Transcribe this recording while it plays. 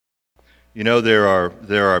You know, there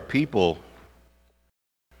are people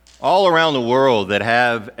all around the world that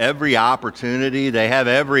have every opportunity, they have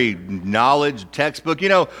every knowledge, textbook. You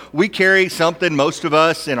know, we carry something, most of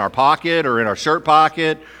us, in our pocket or in our shirt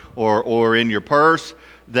pocket or in your purse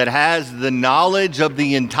that has the knowledge of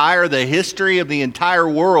the history of the entire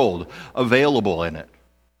world available in it.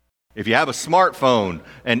 If you have a smartphone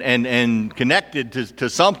and connected to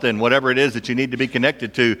something, whatever it is that you need to be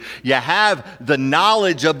connected to, you have the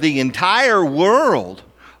knowledge of the entire world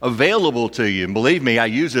available to you. And believe me, I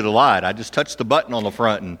use it a lot. I just touch the button on the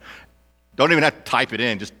front and don't even have to type it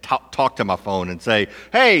in. Just talk to my phone and say,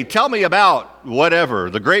 hey, tell me about whatever,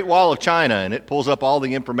 the Great Wall of China, and it pulls up all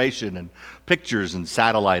the information and pictures and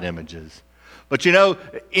satellite images. But you know,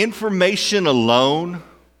 information alone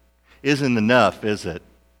isn't enough, is it?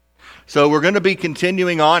 So we're going to be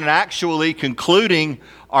continuing on and actually concluding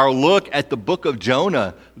our look at the book of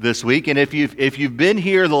Jonah this week. And if you've been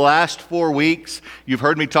here the last 4 weeks, you've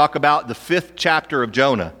heard me talk about the 5th chapter of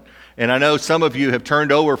Jonah. And I know some of you have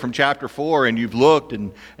turned over from chapter 4 and you've looked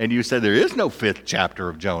and you said there is no 5th chapter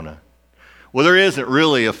of Jonah. Well, there isn't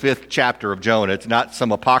really a 5th chapter of Jonah. It's not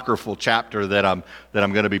some apocryphal chapter that I'm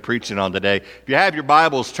going to be preaching on today. If you have your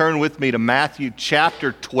Bibles, turn with me to Matthew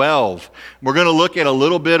chapter 12. We're going to look at a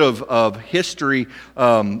little bit of history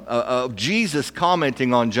of Jesus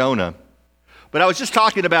commenting on Jonah. But I was just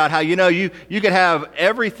talking about how, you know, you could have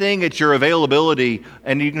everything at your availability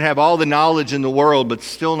and you can have all the knowledge in the world but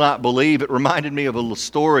still not believe. It reminded me of a little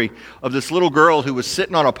story of this little girl who was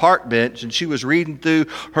sitting on a park bench and she was reading through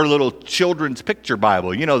her little children's picture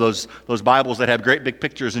Bible. You know, those Bibles that have great big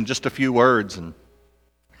pictures and just a few words. And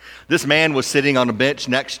this man was sitting on a bench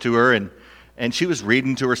next to her and she was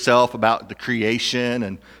reading to herself about the creation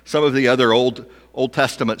and some of the other Old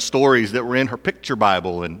Testament stories that were in her picture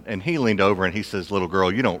Bible, and he leaned over and he says, little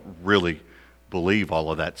girl, you don't really believe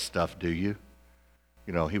all of that stuff, do you?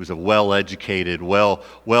 You know, he was a well-educated,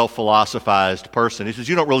 well-philosophized person. He says,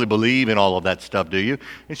 you don't really believe in all of that stuff, do you?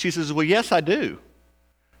 And she says, well, yes, I do.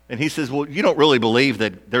 And he says, well, you don't really believe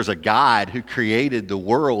that there's a God who created the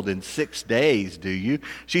world in 6 days, do you?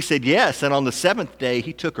 She said, yes, and on the 7th day,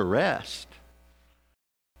 he took a rest.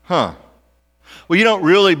 Huh. Well, you don't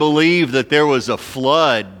really believe that there was a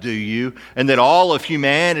flood, do you? And that all of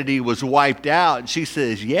humanity was wiped out? And she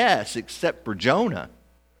says, yes, except for Jonah.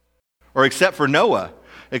 Or except for Noah.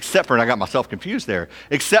 And I got myself confused there.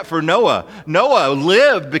 Except for Noah. Noah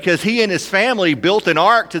lived because he and his family built an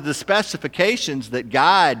ark to the specifications that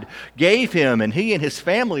God gave him, and he and his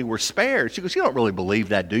family were spared. She goes, you don't really believe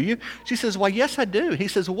that, do you? She says, well, yes, I do. He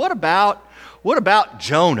says, what about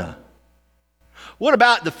Jonah? What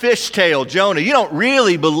about the fishtail Jonah? You don't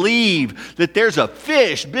really believe that there's a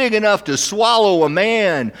fish big enough to swallow a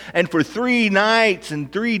man, and for 3 nights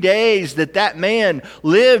and 3 days that man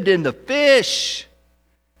lived in the fish.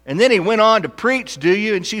 And then he went on to preach, do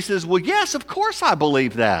you? And she says, well, yes, of course I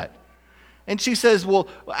believe that. And she says, well,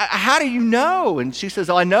 how do you know? And she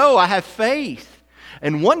says, I know, I have faith.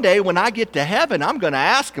 And one day when I get to heaven, I'm going to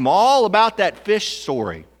ask him all about that fish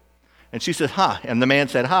story. And she said, and the man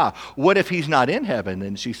said, what if he's not in heaven?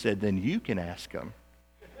 And she said, then you can ask him.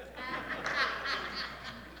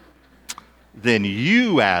 Then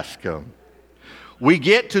you ask him. We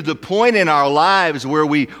get to the point in our lives where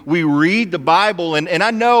we read the Bible, and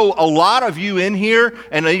I know a lot of you in here,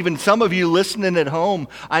 and even some of you listening at home,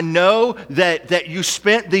 I know that you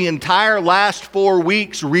spent the entire last 4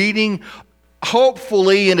 weeks reading,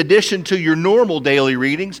 hopefully, in addition to your normal daily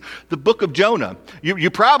readings, the book of Jonah.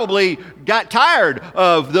 You probably got tired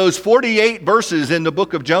of those 48 verses in the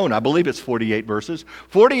book of Jonah. I believe it's 48 verses.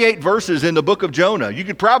 48 verses in the book of Jonah. You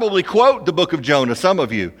could probably quote the book of Jonah, some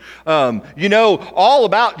of you. You know all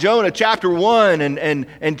about Jonah, chapter 1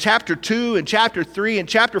 and chapter 2 and chapter 3 and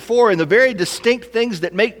chapter 4 and the very distinct things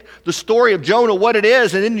that make the story of Jonah what it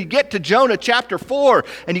is. And then you get to Jonah chapter 4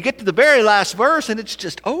 and you get to the very last verse and it's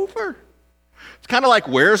just over. It's kind of like,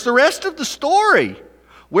 where's the rest of the story?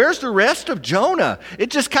 Where's the rest of Jonah? It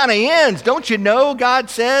just kind of ends. Don't you know God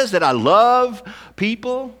says that I love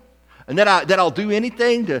people and that I'll do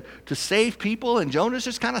anything to save people? And Jonah's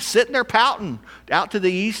just kind of sitting there pouting out to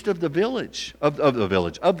the east of the village, of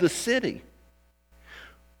the city.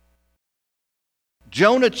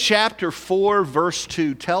 Jonah chapter 4 verse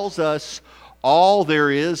 2 tells us all there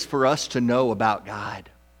is for us to know about God.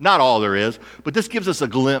 Not all there is, but this gives us a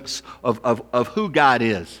glimpse of who God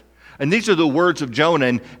is. And these are the words of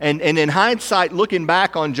Jonah. And in hindsight, looking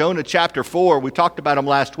back on Jonah chapter 4, we talked about him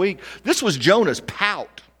last week, this was Jonah's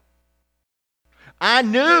pout. I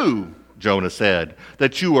knew, Jonah said,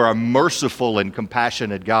 that you are a merciful and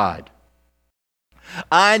compassionate God.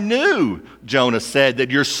 I knew, Jonah said,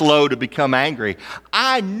 that you're slow to become angry.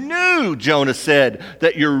 I knew, Jonah said,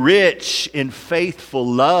 that you're rich in faithful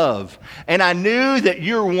love. And I knew that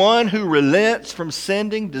you're one who relents from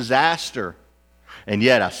sending disaster. And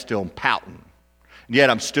yet I still am pouting. Yet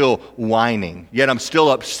I'm still whining. Yet I'm still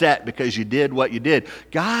upset because you did what you did.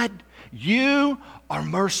 God, you are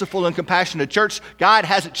merciful and compassionate. Church, God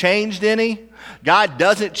hasn't changed any. God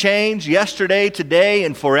doesn't change yesterday, today,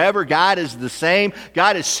 and forever. God is the same.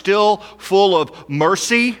 God is still full of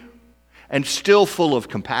mercy and still full of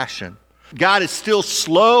compassion. God is still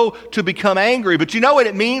slow to become angry. But you know what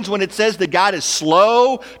it means when it says that God is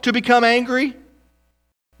slow to become angry?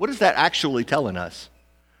 What is that actually telling us?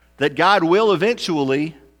 That God will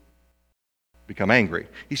eventually become angry.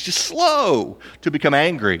 He's just slow to become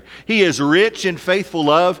angry. He is rich in faithful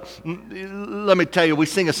love. Let me tell you, we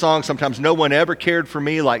sing a song sometimes, "No one ever cared for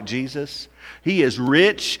me like Jesus." He is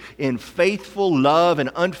rich in faithful love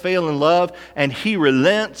and unfailing love, and He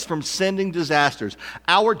relents from sending disasters.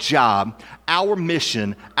 Our job, our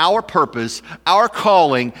mission, our purpose, our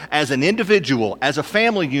calling as an individual, as a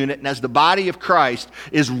family unit, and as the body of Christ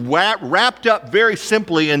is wrapped up very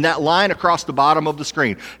simply in that line across the bottom of the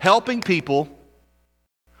screen. Helping people,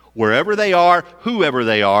 wherever they are, whoever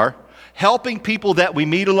they are, helping people that we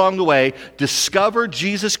meet along the way discover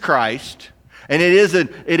Jesus Christ. And it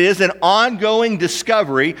is an ongoing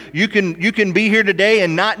discovery. You can be here today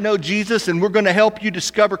and not know Jesus, and we're going to help you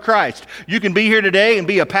discover Christ. You can be here today and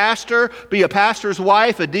be a pastor, be a pastor's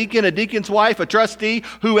wife, a deacon, a deacon's wife, a trustee,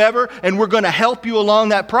 whoever, and we're going to help you along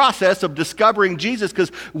that process of discovering Jesus,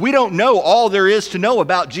 because we don't know all there is to know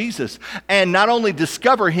about Jesus. And not only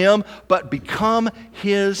discover Him, but become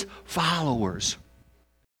His followers.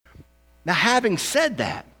 Now, having said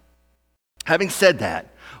that,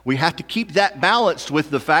 we have to keep that balanced with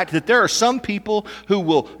the fact that there are some people who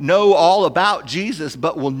will know all about Jesus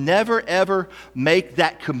but will never, ever make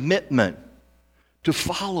that commitment to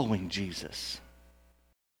following Jesus.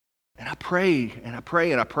 And I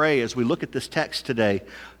pray as we look at this text today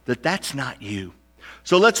that that's not you.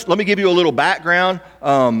 So let me give you a little background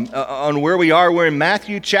on where we are. We're in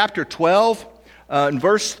Matthew chapter 12, in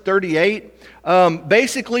verse 38.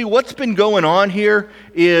 Basically, what's been going on here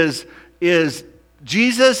is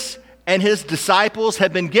Jesus and His disciples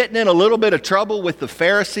have been getting in a little bit of trouble with the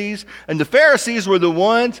Pharisees. And the Pharisees were the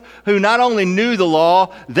ones who not only knew the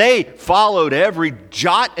law, they followed every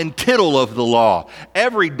jot and tittle of the law.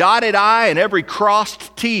 Every dotted I and every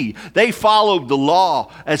crossed T. They followed the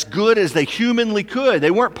law as good as they humanly could.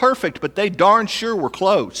 They weren't perfect, but they darn sure were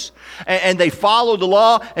close. And they followed the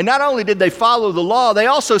law. And not only did they follow the law, they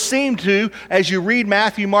also seemed to, as you read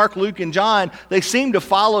Matthew, Mark, Luke, and John, they seemed to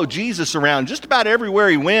follow Jesus around just about everywhere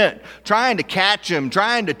He went, trying to catch Him,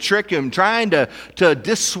 trying to trick Him, trying to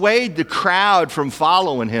dissuade the crowd from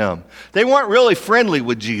following Him. They weren't really friendly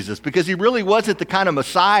with Jesus because He really wasn't the kind of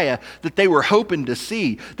Messiah that they were hoping to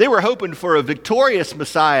see. They were hoping for a victorious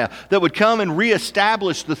Messiah that would come and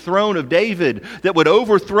reestablish the throne of David, that would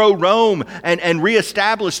overthrow Rome and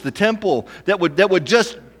reestablish the temple, that would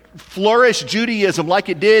just flourish Judaism like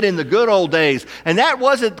it did in the good old days. And that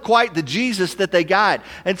wasn't quite the Jesus that they got.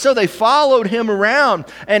 And so they followed Him around.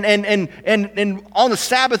 And on the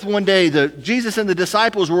Sabbath one day, Jesus and the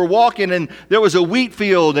disciples were walking, and there was a wheat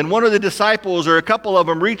field, and one of the disciples, or a couple of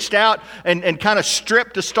them, reached out and kind of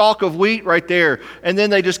stripped a stalk of wheat right there. And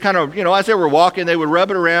then they just kind of, as they were walking, they would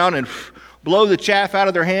rub it around and blow the chaff out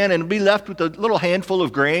of their hand and be left with a little handful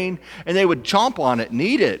of grain, and they would chomp on it and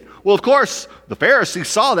eat it. Well, of course, the Pharisees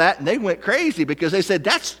saw that, and they went crazy because they said,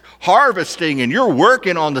 "That's harvesting, and you're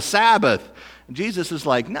working on the Sabbath." And Jesus is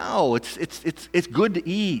like, "No, it's good to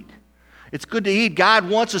eat. It's good to eat. God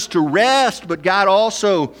wants us to rest, but God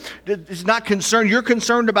also is not concerned. You're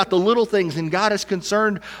concerned about the little things, and God is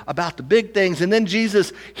concerned about the big things." And then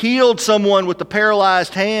Jesus healed someone with the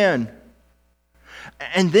paralyzed hand.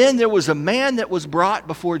 And then there was a man that was brought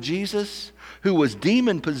before Jesus who was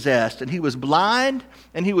demon-possessed, and he was blind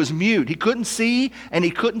and he was mute. He couldn't see and he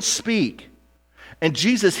couldn't speak. And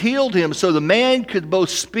Jesus healed him so the man could both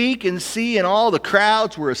speak and see, and all the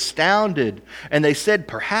crowds were astounded. And they said,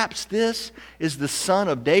 "Perhaps this is the Son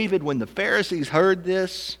of David." When the Pharisees heard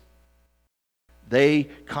this, they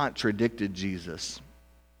contradicted Jesus.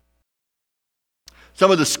 Some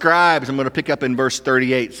of the scribes, I'm going to pick up in verse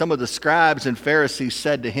 38, some of the scribes and Pharisees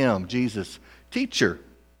said to Him, Jesus, "Teacher,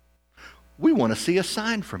 we want to see a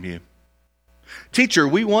sign from you." "Teacher,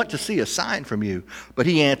 we want to see a sign from you." But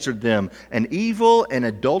He answered them, "An evil and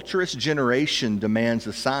adulterous generation demands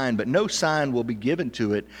a sign, but no sign will be given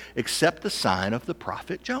to it except the sign of the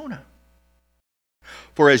prophet Jonah.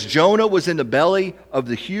 For as Jonah was in the belly of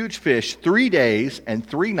the huge fish 3 days and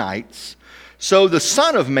 3 nights, so the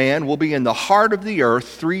Son of Man will be in the heart of the earth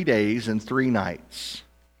 3 days and 3 nights.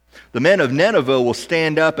 The men of Nineveh will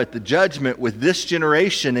stand up at the judgment with this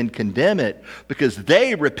generation and condemn it, because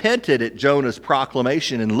they repented at Jonah's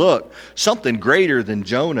proclamation, and look, something greater than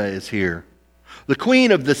Jonah is here. The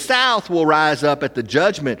queen of the south will rise up at the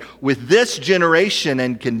judgment with this generation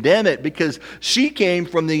and condemn it, because she came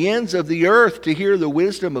from the ends of the earth to hear the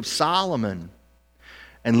wisdom of Solomon.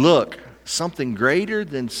 And look, something greater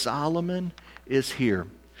than Solomon is here.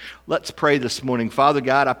 Let's pray this morning. Father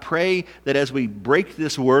God, I pray that as we break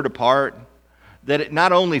this word apart, that it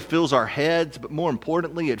not only fills our heads, but more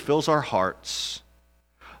importantly, it fills our hearts.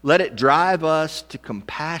 Let it drive us to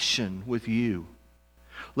compassion with you.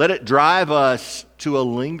 Let it drive us to a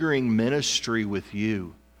lingering ministry with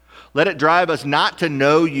you. Let it drive us not to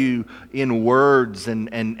know you in words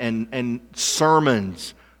and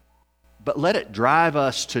sermons, but let it drive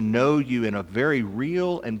us to know you in a very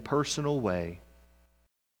real and personal way.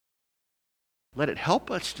 Let it help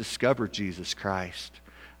us discover Jesus Christ.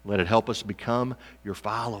 Let it help us become your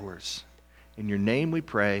followers. In your name we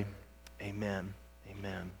pray, amen.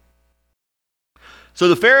 Amen. So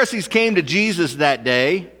the Pharisees came to Jesus that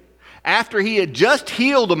day after he had just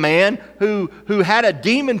healed a man who had a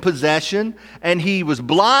demon possession, and he was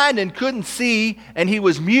blind and couldn't see, and he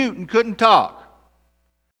was mute and couldn't talk.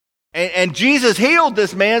 And Jesus healed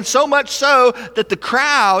this man so much so that the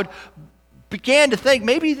crowd began to think,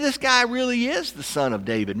 maybe this guy really is the Son of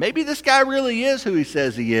David. Maybe this guy really is who he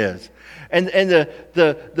says he is. And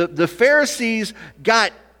the Pharisees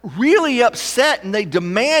got really upset, and they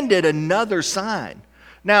demanded another sign.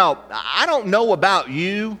 Now, I don't know about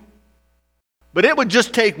you, but it would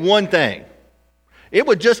just take one thing. It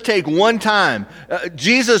would just take one time.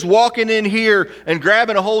 Jesus walking in here and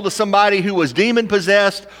grabbing a hold of somebody who was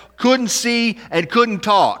demon-possessed, couldn't see, and couldn't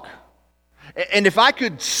talk. And if I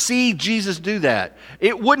could see Jesus do that,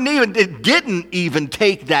 it didn't even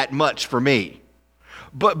take that much for me.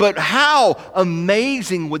 But how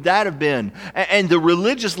amazing would that have been? And the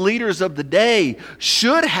religious leaders of the day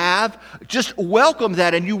should have just welcomed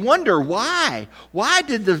that. And you wonder why? Why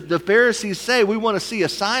did the Pharisees say, we want to see a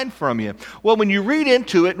sign from you? Well, when you read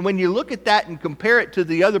into it and when you look at that and compare it to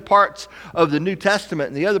the other parts of the New Testament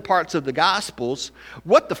and the other parts of the Gospels,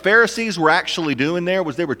 what the Pharisees were actually doing there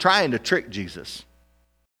was they were trying to trick Jesus.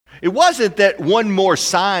 It wasn't that one more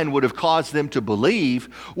sign would have caused them to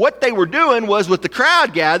believe. What they were doing was, with the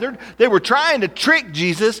crowd gathered, they were trying to trick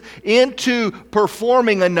Jesus into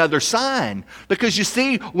performing another sign. Because you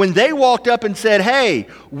see, when they walked up and said, hey,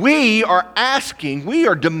 we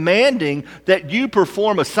are demanding that you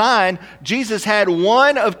perform a sign, Jesus had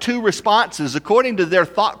one of two responses. According to their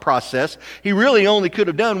thought process, he really only could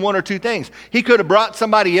have done one or two things. He could have brought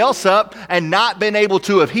somebody else up and not been able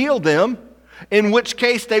to have healed them, in which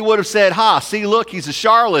case they would have said, see, look, he's a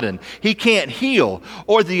charlatan. He can't heal.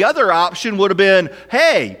 Or the other option would have been,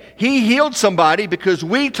 hey, he healed somebody because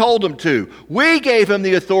we told him to. We gave him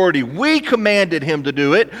the authority. We commanded him to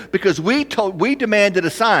do it because we demanded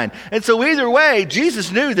a sign. And so either way,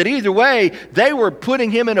 Jesus knew that either way, they were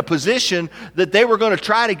putting him in a position that they were going to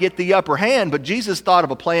try to get the upper hand. But Jesus thought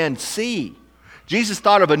of a plan C. Jesus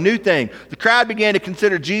thought of a new thing. The crowd began to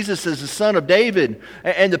consider Jesus as the Son of David.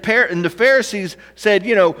 And the Pharisees said,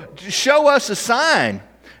 show us a sign.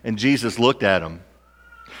 And Jesus looked at them.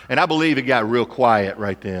 And I believe it got real quiet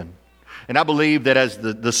right then. And I believe that as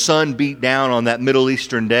the sun beat down on that Middle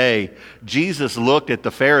Eastern day, Jesus looked at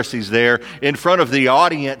the Pharisees there in front of the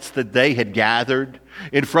audience that they had gathered,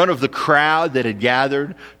 in front of the crowd that had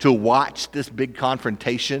gathered to watch this big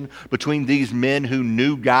confrontation between these men who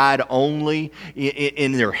knew God only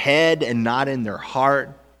in their head and not in their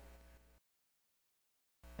heart.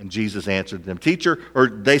 And Jesus answered them,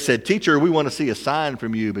 they said, Teacher, we want to see a sign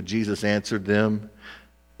from you. But Jesus answered them,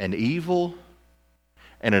 an evil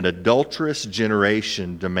and an adulterous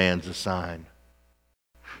generation demands a sign.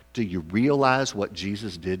 Do you realize what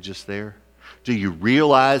Jesus did just there? Do you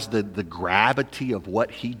realize the gravity of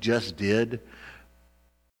what he just did?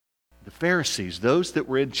 The Pharisees, those that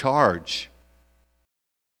were in charge,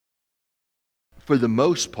 for the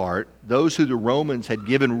most part, those who the Romans had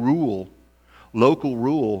given local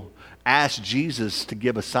rule, asked Jesus to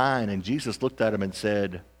give a sign. And Jesus looked at him and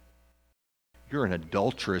said, you're an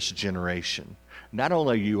adulterous generation. Not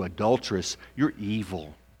only are you adulterous, you're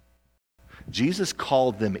evil. Jesus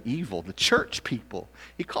called them evil, the church people.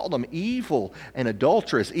 He called them evil and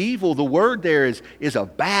adulterous. Evil, the word there is a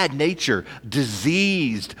bad nature,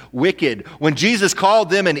 diseased, wicked. When Jesus called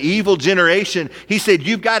them an evil generation, he said,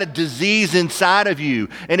 you've got a disease inside of you,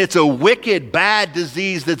 and it's a wicked, bad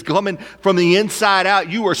disease that's coming from the inside out.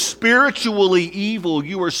 You are spiritually evil.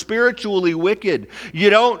 You are spiritually wicked. You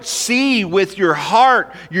don't see with your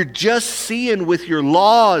heart. You're just seeing with your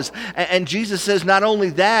laws. And Jesus says not only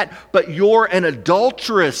that, but you're an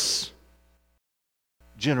adulterous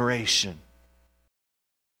generation.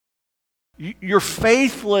 You're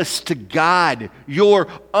faithless to God. You're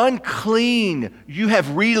unclean. You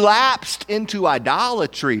have relapsed into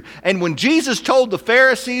idolatry. And when Jesus told the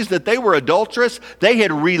Pharisees that they were adulterous, they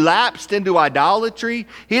had relapsed into idolatry,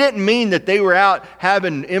 he didn't mean that they were out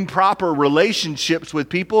having improper relationships with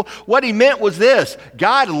people. What he meant was this: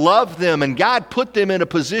 God loved them and God put them in a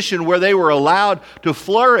position where they were allowed to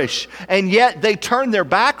flourish. And yet they turned their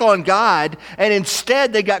back on God, and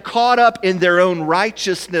instead they got caught up in their own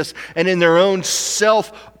righteousness and in their own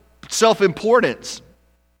self-importance.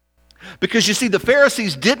 Because you see, the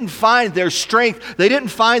Pharisees didn't find their strength, they didn't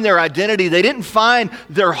find their identity, they didn't find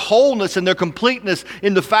their wholeness and their completeness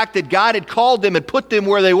in the fact that God had called them and put them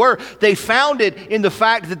where they were. They found it in the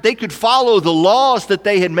fact that they could follow the laws that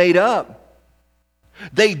they had made up.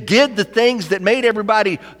 They did the things that made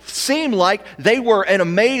everybody seem like they were an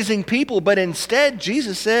amazing people, but instead,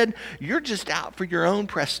 Jesus said, you're just out for your own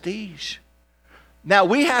prestige. Now,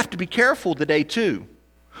 we have to be careful today, too.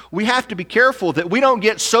 We have to be careful that we don't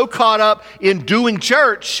get so caught up in doing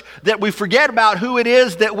church that we forget about who it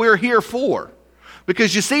is that we're here for.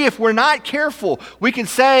 Because you see, if we're not careful, we can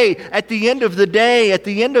say at the end of the day, at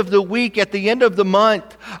the end of the week, at the end of the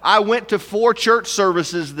month, I went to 4 church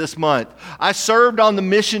services this month. I served on the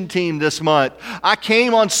mission team this month. I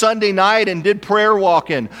came on Sunday night and did prayer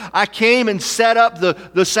walking. I came and set up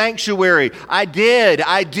the sanctuary. I did.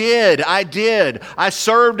 I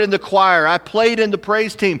served in the choir. I played in the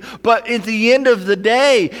praise team. But at the end of the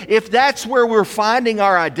day, if that's where we're finding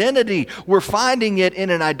our identity, we're finding it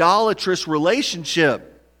in an idolatrous relationship.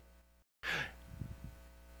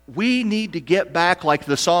 We need to get back, like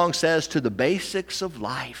the song says, to the basics of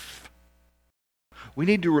life. We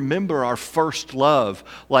need to remember our first love,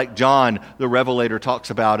 like John the Revelator talks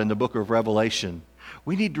about in the book of Revelation.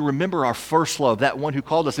 We need to remember our first love, that one who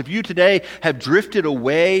called us. If you today have drifted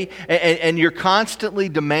away and you're constantly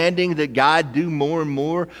demanding that God do more and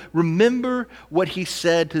more, remember what he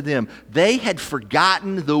said to them. They had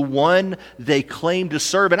forgotten the one they claimed to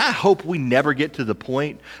serve. And I hope we never get to the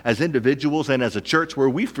point as individuals and as a church where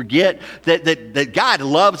we forget that God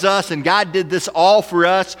loves us and God did this all for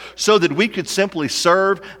us so that we could simply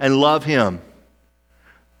serve and love him.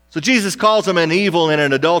 So Jesus calls them an evil and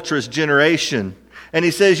an adulterous generation. And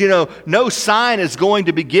he says, no sign is going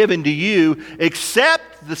to be given to you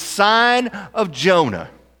except the sign of Jonah.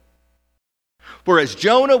 For as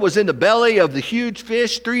Jonah was in the belly of the huge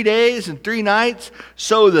fish 3 days and 3 nights,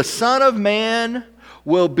 so the Son of Man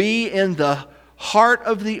will be in the heart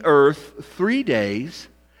of the earth 3 days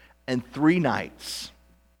and 3 nights.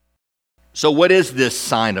 So what is this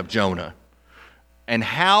sign of Jonah? And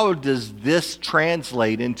how does this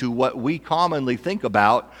translate into what we commonly think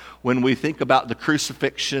about when we think about the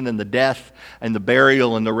crucifixion and the death and the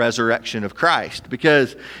burial and the resurrection of Christ?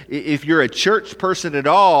 Because if you're a church person at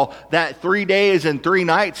all, that 3 days and 3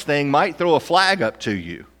 nights thing might throw a flag up to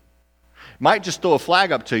you. Might just throw a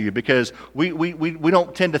flag up to you because we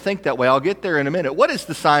don't tend to think that way. I'll get there in a minute. What is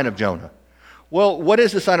the sign of Jonah? Well, what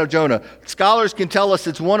is the sign of Jonah? Scholars can tell us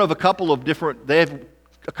it's one of a couple of different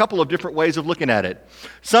ways of looking at it.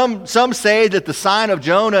 Some say that the sign of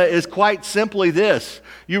Jonah is quite simply this.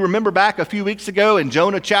 You remember back a few weeks ago in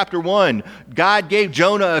Jonah chapter 1, God gave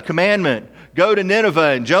Jonah a commandment. Go to Nineveh.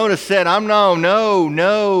 And Jonah said, I'm going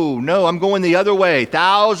the other way,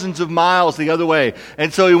 thousands of miles the other way.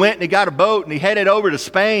 And so he went and he got a boat and he headed over to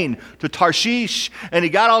Spain, to Tarshish. And he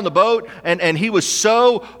got on the boat and he was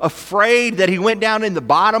so afraid that he went down in the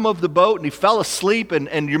bottom of the boat and he fell asleep.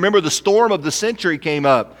 And you remember the storm of the century came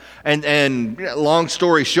up. And long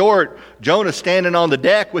story short, Jonah's standing on the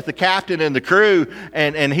deck with the captain and the crew,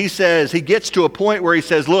 and he gets to a point where he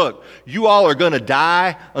says, look, you all are going to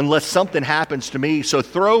die unless something happens to me, so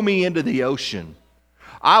throw me into the ocean.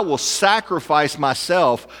 I will sacrifice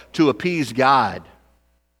myself to appease God.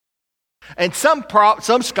 And some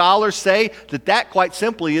scholars say that quite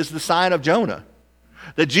simply is the sign of Jonah.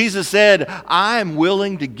 That Jesus said, I'm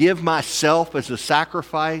willing to give myself as a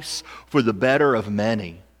sacrifice for the better of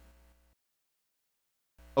many.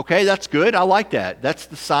 Okay, that's good. I like that. That's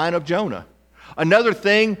the sign of Jonah. Another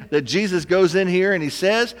thing that Jesus goes in here and he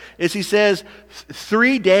says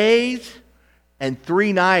 3 days and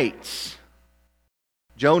 3 nights.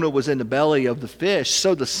 Jonah was in the belly of the fish,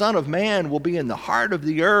 so the Son of Man will be in the heart of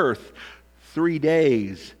the earth 3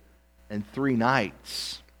 days and 3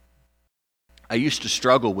 nights. I used to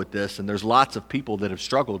struggle with this, and there's lots of people that have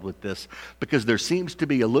struggled with this, because there seems to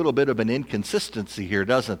be a little bit of an inconsistency here,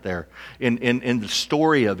 doesn't there, in the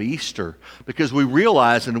story of Easter? Because we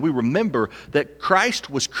realize and we remember that Christ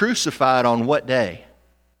was crucified on what day?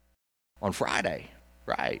 On Friday,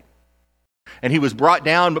 right? And he was brought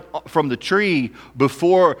down from the tree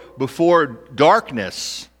before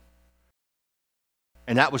darkness.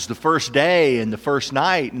 And that was the first day and the first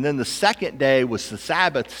night. And then the second day was the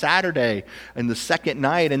Sabbath, Saturday, and the second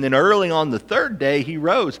night. And then early on the third day, he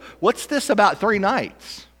rose. What's this about 3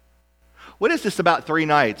 nights? What is this about 3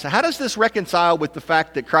 nights? How does this reconcile with the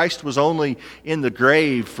fact that Christ was only in the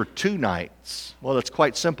grave for 2 nights? Well, it's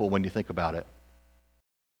quite simple when you think about it.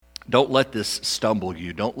 Don't let this stumble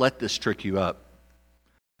you. Don't let this trick you up.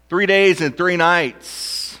 3 days and 3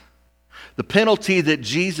 nights. The penalty that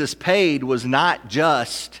Jesus paid was not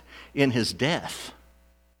just in his death.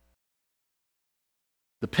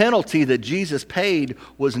 The penalty that Jesus paid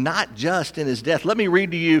was not just in his death. Let me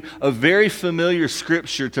read to you a very familiar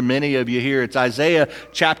scripture to many of you here. It's Isaiah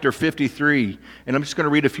chapter 53, and I'm just going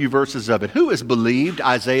to read a few verses of it. Who has believed,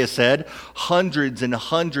 Isaiah said, hundreds and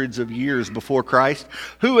hundreds of years before Christ?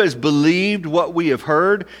 Who has believed what we have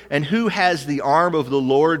heard, and who has the arm of the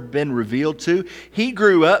Lord been revealed to? He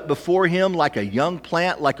grew up before him like a young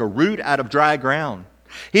plant, like a root out of dry ground.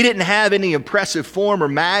 He didn't have any impressive form or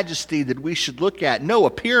majesty that we should look at, no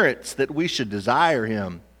appearance that we should desire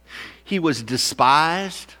him. He was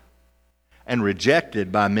despised and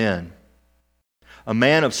rejected by men, a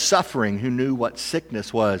man of suffering who knew what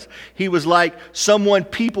sickness was. He was like someone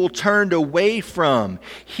people turned away from.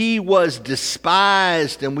 He was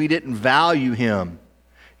despised and we didn't value him,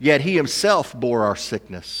 yet he himself bore our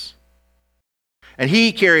sickness. And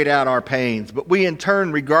he carried out our pains, but we in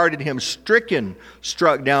turn regarded him stricken,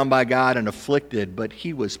 struck down by God and afflicted. But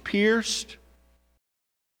he was pierced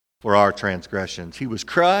for our transgressions. He was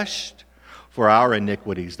crushed for our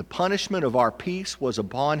iniquities. The punishment of our peace was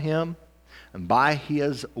upon him, and by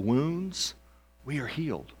his wounds we are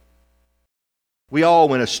healed. We all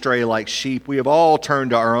went astray like sheep. We have all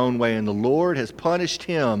turned our own way, and the Lord has punished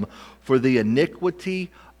him for the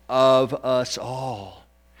iniquity of us all.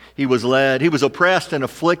 He was oppressed and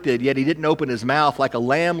afflicted, yet he didn't open his mouth. Like a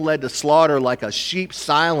lamb led to slaughter, like a sheep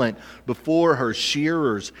silent before her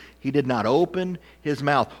shearers, he did not open his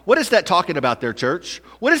mouth. What is that talking about there, church?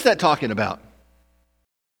 What is that talking about?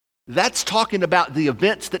 That's talking about the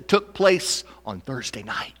events that took place on Thursday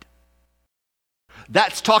night.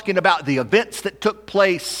 That's talking about the events that took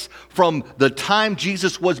place from the time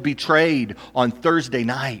Jesus was betrayed on Thursday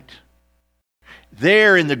night.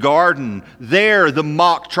 There in the garden, there the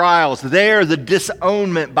mock trials, there the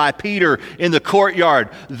disownment by Peter in the courtyard,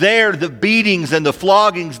 there the beatings and the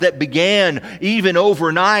floggings that began even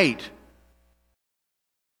overnight.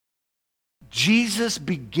 Jesus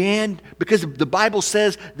began, because the Bible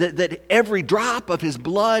says that every drop of his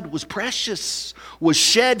blood was precious, was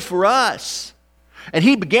shed for us. And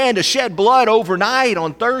he began to shed blood overnight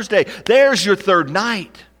on Thursday. There's your third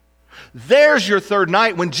night. There's your third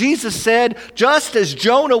night. When Jesus said, just as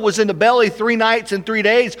Jonah was in the belly 3 nights and 3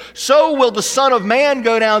 days, so will the Son of Man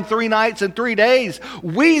go down 3 nights and 3 days.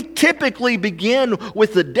 We typically begin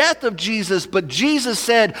with the death of Jesus, but Jesus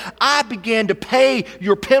said, I began to pay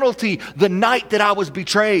your penalty the night that I was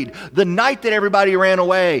betrayed, the night that everybody ran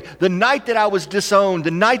away, the night that I was disowned,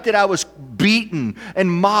 the night that I was beaten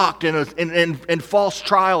and mocked and false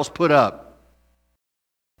trials put up.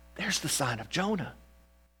 There's the sign of Jonah.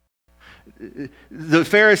 The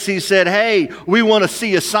Pharisees said, hey, we want to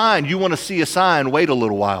see a sign. You want to see a sign? Wait a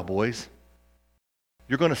little while, boys.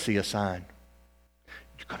 You're going to see a sign.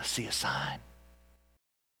 You're going to see a sign.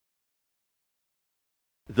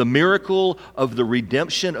 The miracle of the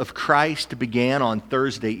redemption of Christ began on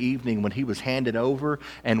Thursday evening when he was handed over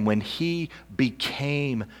and when he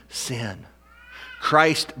became sin.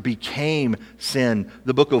 Christ became sin.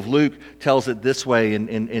 The book of Luke tells it this way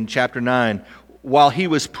in chapter 9. While he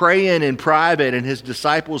was praying in private and his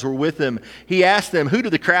disciples were with him, he asked them, who do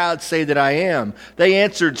the crowd say that I am? They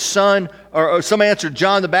answered, some answered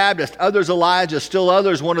John the Baptist, others Elijah, still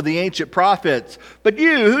others one of the ancient prophets. But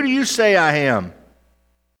you, who do you say I am?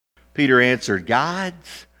 Peter answered,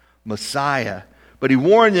 God's Messiah. But he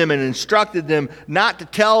warned them and instructed them not to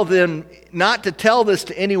tell this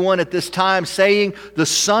to anyone at this time, saying, the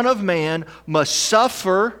Son of Man must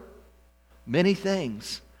suffer many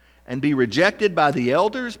things and be rejected by the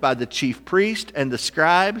elders, by the chief priest and the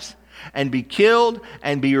scribes, and be killed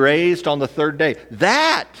and be raised on the third day.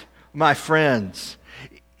 That, my friends,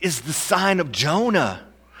 is the sign of Jonah.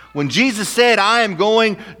 When Jesus said, I am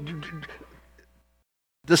going,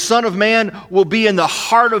 the Son of Man will be in the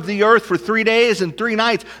heart of the earth for 3 days and 3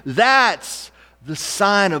 nights. That's the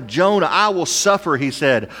sign of Jonah. I will suffer, he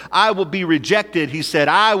said. I will be rejected, he said.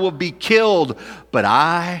 I will be killed, but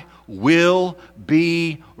I will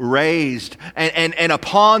be raised. And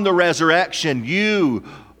upon the resurrection, you,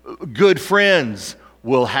 good friends,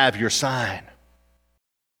 will have your sign.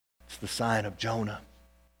 It's the sign of Jonah.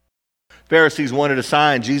 Pharisees wanted a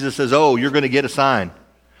sign. Jesus says, oh, you're going to get a sign.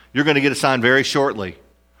 You're going to get a sign very shortly.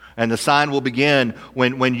 And the sign will begin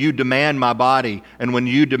when you demand my body, and when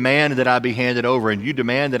you demand that I be handed over, and you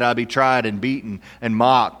demand that I be tried and beaten and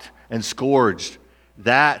mocked and scourged.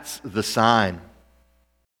 That's the sign.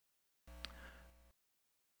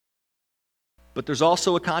 But there's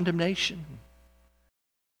also a condemnation.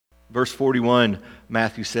 Verse 41,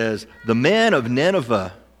 Matthew says, the men of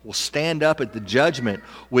Nineveh will stand up at the judgment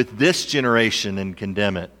with this generation and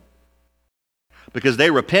condemn it, because they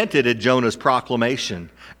repented at Jonah's proclamation.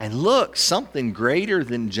 And look, something greater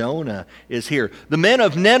than Jonah is here. The men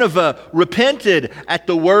of Nineveh repented at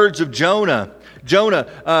the words of Jonah.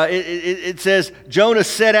 It says, Jonah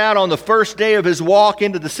set out on the first day of his walk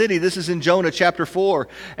into the city. This is in Jonah chapter 4.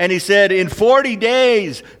 And he said, in 40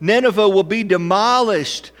 days, Nineveh will be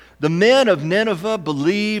demolished. The men of Nineveh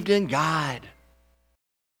believed in God.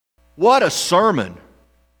 What a sermon.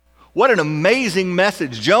 What an amazing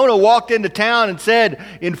message. Jonah walked into town and said,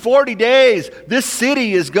 in 40 days, this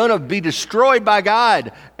city is going to be destroyed by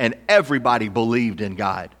God. And everybody believed in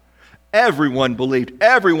God. Everyone believed.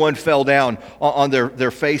 Everyone fell down on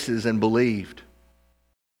their faces and believed.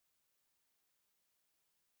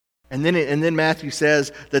 And then Matthew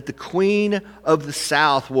says that the queen of the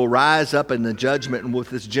south will rise up in the judgment with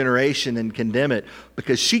this generation and condemn it,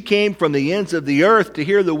 because she came from the ends of the earth to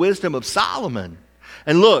hear the wisdom of Solomon.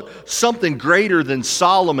 And look, something greater than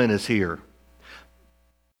Solomon is here.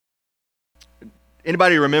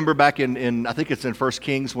 Anybody remember back in I think it's in 1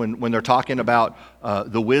 Kings when they're talking about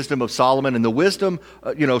the wisdom of Solomon? And the wisdom,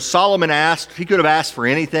 Solomon asked, he could have asked for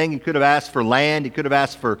anything. He could have asked for land. He could have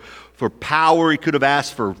asked for power. He could have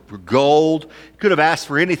asked for gold. He could have asked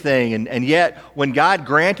for anything. And yet, when God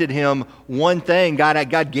granted him one thing,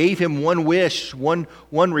 God gave him one wish, one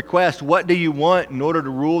request. What do you want in order to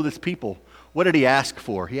rule this people? What did he ask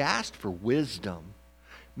for? He asked for wisdom.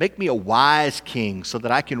 Make me a wise king so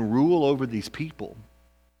that I can rule over these people.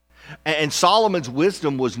 And Solomon's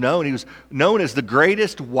wisdom was known. He was known as the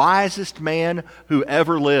greatest, wisest man who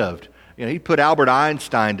ever lived. He'd put Albert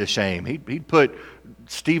Einstein to shame. He'd put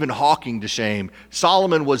Stephen Hawking to shame.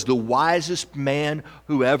 Solomon was the wisest man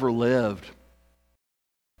who ever lived.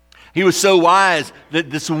 He was so wise that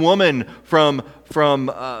this woman from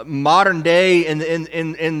modern day in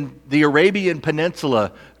the Arabian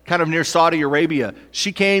Peninsula, kind of near Saudi Arabia,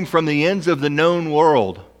 she came from the ends of the known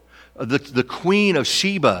world. The Queen of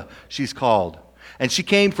Sheba, she's called. And she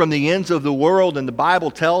came from the ends of the world, and the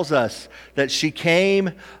Bible tells us that she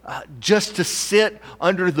came just to sit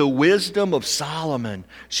under the wisdom of Solomon.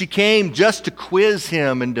 She came just to quiz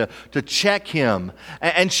him and to check him.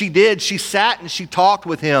 And she did. She sat and she talked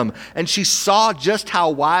with him, and she saw just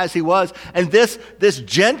how wise he was. And this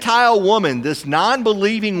Gentile woman, this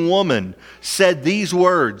non-believing woman, said these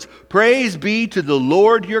words, "Praise be to the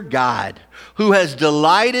Lord your God, who has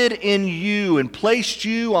delighted in you and placed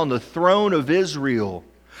you on the throne of Israel.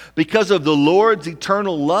 Because of the Lord's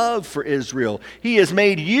eternal love for Israel, he has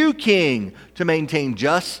made you king to maintain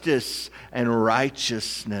justice and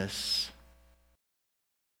righteousness."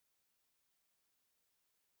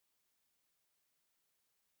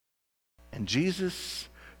 And Jesus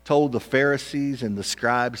told the Pharisees and the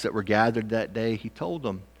scribes that were gathered that day, he told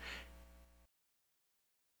them,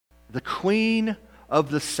 the Queen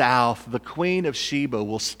of the South, the Queen of Sheba,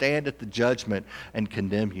 will stand at the judgment and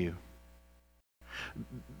condemn you.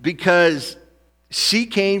 Because she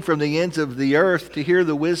came from the ends of the earth to hear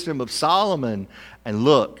the wisdom of Solomon. And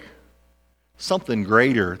look, something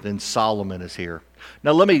greater than Solomon is here.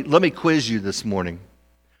 Now let me quiz you this morning.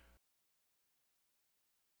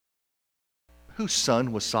 Whose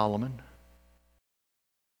son was Solomon?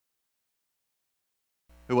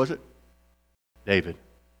 Who was it? David.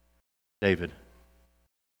 David.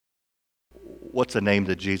 What's the name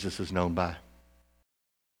that Jesus is known by?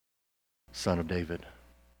 Son of David.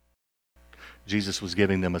 Jesus was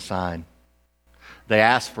giving them a sign. They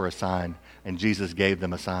asked for a sign, and Jesus gave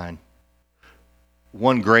them a sign.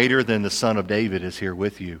 One greater than the Son of David is here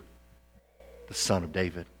with you. The Son of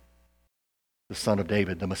David. the Son of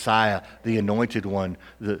David, the Messiah, the anointed one,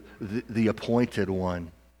 the appointed one.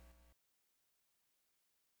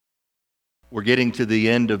 We're getting to the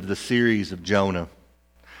end of the series of Jonah.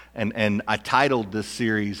 And I titled this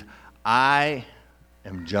series, I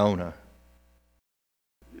Am Jonah.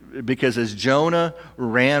 Because as Jonah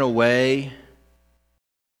ran away,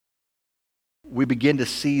 we begin to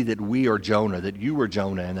see that we are Jonah, that you are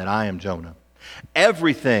Jonah, and that I am Jonah.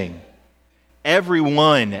 Everything,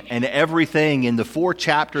 everyone, and everything in the 4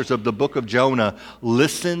 chapters of the book of Jonah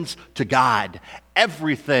listens to God.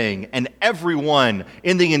 Everything and everyone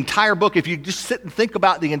in the entire book, if you just sit and think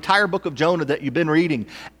about the entire book of Jonah that you've been reading,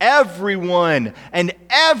 everyone and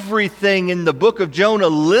everything in the book of Jonah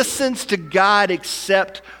listens to God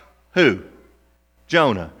except who?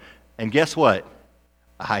 Jonah. And guess what?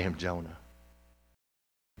 I am Jonah.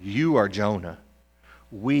 You are Jonah.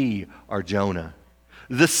 We are Jonah.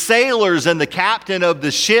 The sailors and the captain of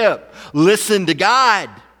the ship listen to God,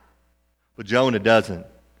 but Jonah doesn't.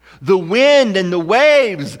 The wind and the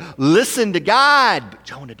waves listen to God, but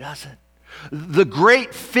Jonah doesn't. The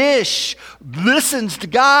great fish listens to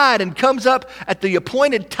God and comes up at the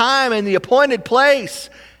appointed time and the appointed place,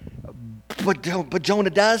 but Jonah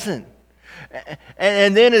doesn't.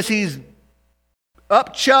 And then as he's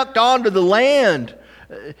upchucked onto the land,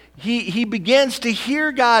 he begins to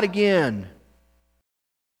hear God again.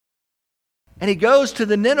 And he goes to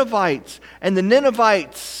the Ninevites and the men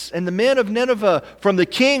of Nineveh, from the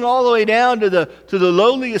king all the way down to the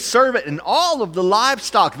lowliest servant and all of the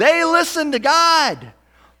livestock. They listen to God,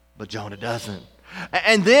 but Jonah doesn't.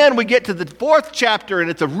 And then we get to the 4th chapter,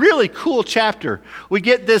 and it's a really cool chapter. We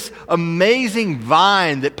get this amazing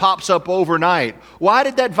vine that pops up overnight. Why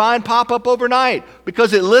did that vine pop up overnight?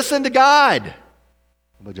 Because it listened to God,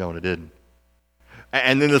 but Jonah didn't.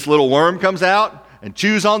 And then this little worm comes out and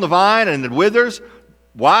chews on the vine and it withers.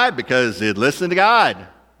 Why? Because it listened to God,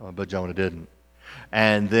 but Jonah didn't.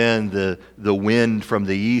 And then the wind from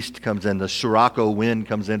the east comes in, the Sirocco wind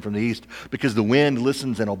comes in from the east, because the wind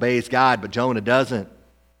listens and obeys God, but Jonah doesn't.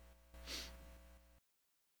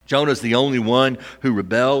 Jonah's the only one who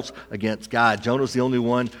rebels against God. Jonah's the only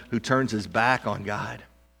one who turns his back on God.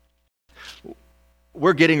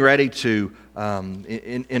 We're getting ready to,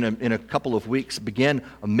 in a couple of weeks, begin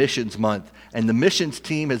a missions month. And the missions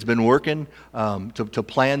team has been working to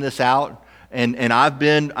plan this out. And I've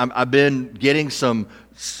been getting some,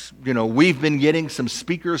 we've been getting some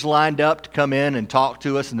speakers lined up to come in and talk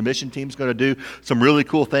to us. And the mission team's going to do some really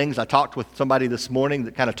cool things. I talked with somebody this morning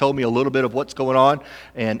that kind of told me a little bit of what's going on.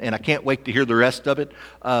 And I can't wait to hear the rest of it.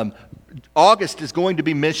 August is going to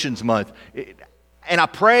be missions month. And I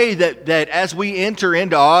pray that as we enter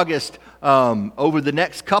into August, over the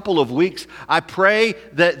next couple of weeks, I pray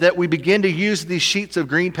that we begin to use these sheets of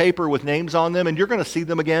green paper with names on them, and you're going to see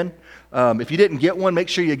them again. If you didn't get one, make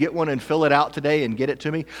sure you get one and fill it out today and get it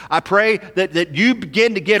to me. I pray that you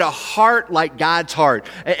begin to get a heart like God's heart,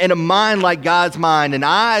 and a mind like God's mind, and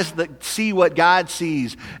eyes that see what God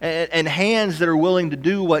sees, and hands that are willing to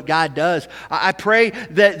do what God does. I pray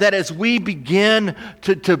that as we begin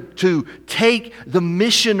to take the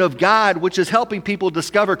mission of God, which is helping people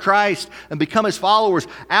discover Christ and become His followers,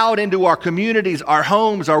 out into our communities, our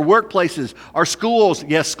homes, our workplaces, our schools.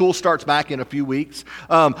 Yes, school starts back in a few weeks.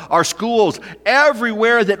 Our schools,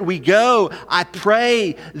 everywhere that we go, I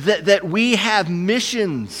pray that we have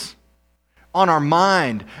missions on our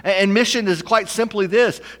mind. And mission is quite simply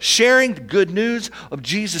this: sharing the good news of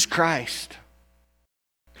Jesus Christ.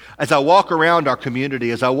 As I walk around our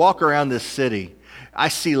community, as I walk around this city, I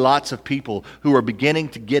see lots of people who are beginning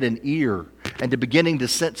to get an ear and beginning to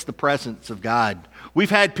sense the presence of God. We've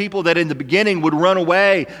had people that in the beginning would run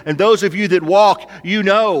away, and those of you that walk, you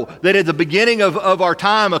know that at the beginning of our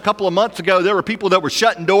time, a couple of months ago, there were people that were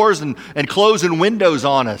shutting doors and closing windows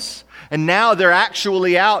on us. And now they're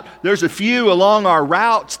actually out. There's a few along our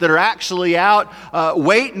routes that are actually out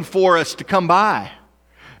waiting for us to come by.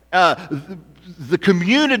 The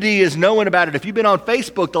community is knowing about it. If you've been on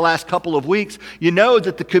Facebook the last couple of weeks, you know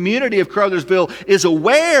that the community of Crothersville is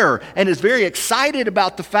aware and is very excited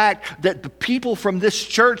about the fact that the people from this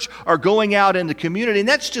church are going out in the community. And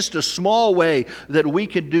that's just a small way that we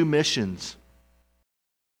can do missions.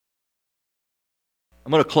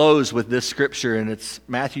 I'm going to close with this scripture, and it's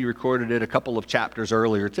Matthew recorded it a couple of chapters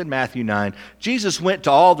earlier. It's in Matthew 9. Jesus went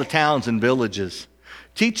to all the towns and villages,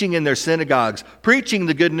 teaching in their synagogues, preaching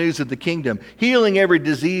the good news of the kingdom, healing every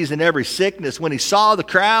disease and every sickness. When he saw the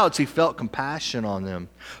crowds, he felt compassion on them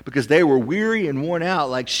because they were weary and worn out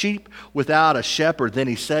like sheep without a shepherd. Then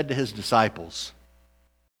he said to his disciples,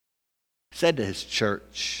 he said to his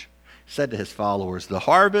church, he said to his followers, the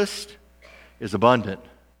harvest is abundant,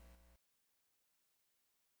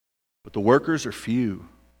 but the workers are few.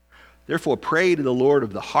 Therefore, pray to the Lord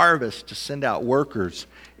of the harvest to send out workers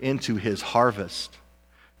into his harvest.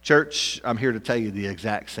 Church, I'm here to tell you the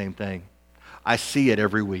exact same thing. I see it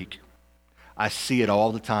every week. I see it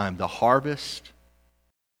all the time. The harvest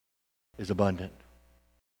is abundant.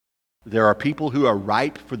 There are people who are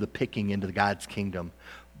ripe for the picking into God's kingdom,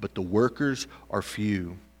 but the workers are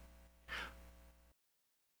few.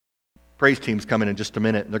 Praise team's coming in just a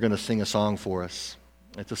minute, and they're going to sing a song for us.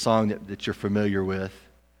 It's a song that you're familiar with.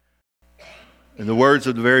 And the words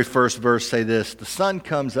of the very first verse say this: the sun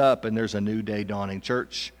comes up and there's a new day dawning.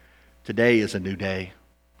 Church, today is a new day.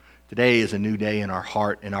 Today is a new day in our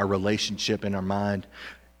heart, in our relationship, in our mind.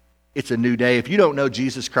 It's a new day. If you don't know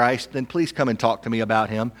Jesus Christ, then please come and talk to me about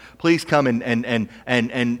him. Please come and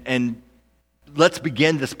let's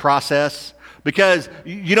begin this process. Because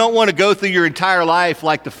you don't want to go through your entire life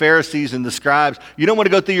like the Pharisees and the scribes. You don't want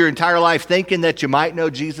to go through your entire life thinking that you might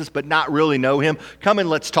know Jesus but not really know him. Come and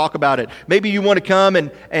let's talk about it. Maybe you want to come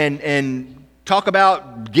and talk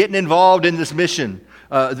about getting involved in this mission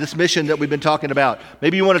that we've been talking about.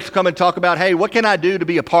 Maybe you want to come and talk about, hey, what can I do to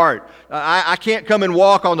be a part? I can't come and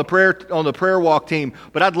walk on the prayer walk team,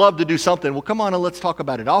 but I'd love to do something. Well, come on and let's talk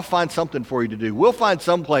about it. I'll find something for you to do. We'll find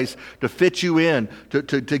some place to fit you in, to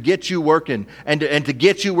get you working, and to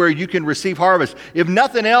get you where you can receive harvest. If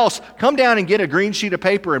nothing else, come down and get a green sheet of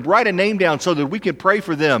paper and write a name down so that we can pray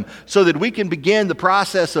for them, so that we can begin the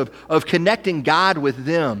process of connecting God with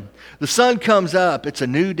them. The sun comes up. It's a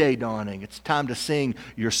new day dawning. It's time to sing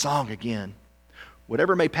your song again.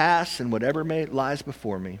 Whatever may pass and whatever may lies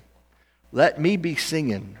before me, let me be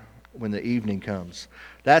singing when the evening comes.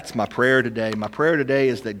 That's my prayer today. My prayer today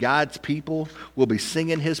is that God's people will be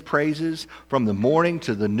singing his praises from the morning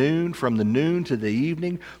to the noon, from the noon to the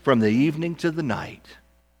evening, from the evening to the night.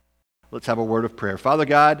 Let's have a word of prayer. Father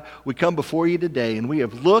God, we come before you today and we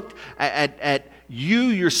have looked at you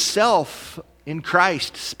yourself in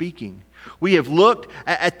Christ speaking. We have looked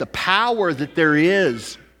at the power that there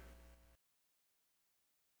is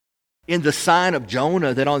in the sign of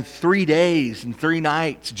Jonah, that on 3 days and 3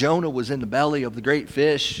 nights, Jonah was in the belly of the great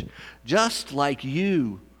fish, just like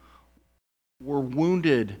you were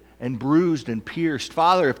wounded and bruised and pierced.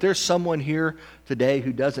 Father, if there's someone here today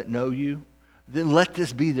who doesn't know you, then let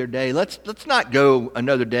this be their day. Let's not go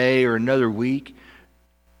another day or another week.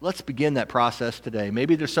 Let's begin that process today.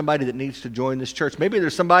 Maybe there's somebody that needs to join this church. Maybe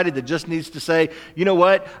there's somebody that just needs to say, you know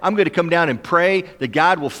what, I'm going to come down and pray that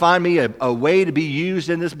God will find me a way to be used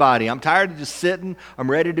in this body. I'm tired of just sitting. I'm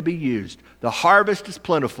ready to be used. The harvest is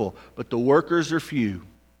plentiful, but the workers are few.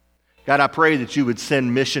 God, I pray that you would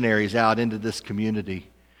send missionaries out into this community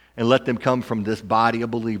and let them come from this body of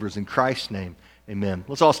believers. In Christ's name, amen.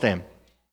 Let's all stand.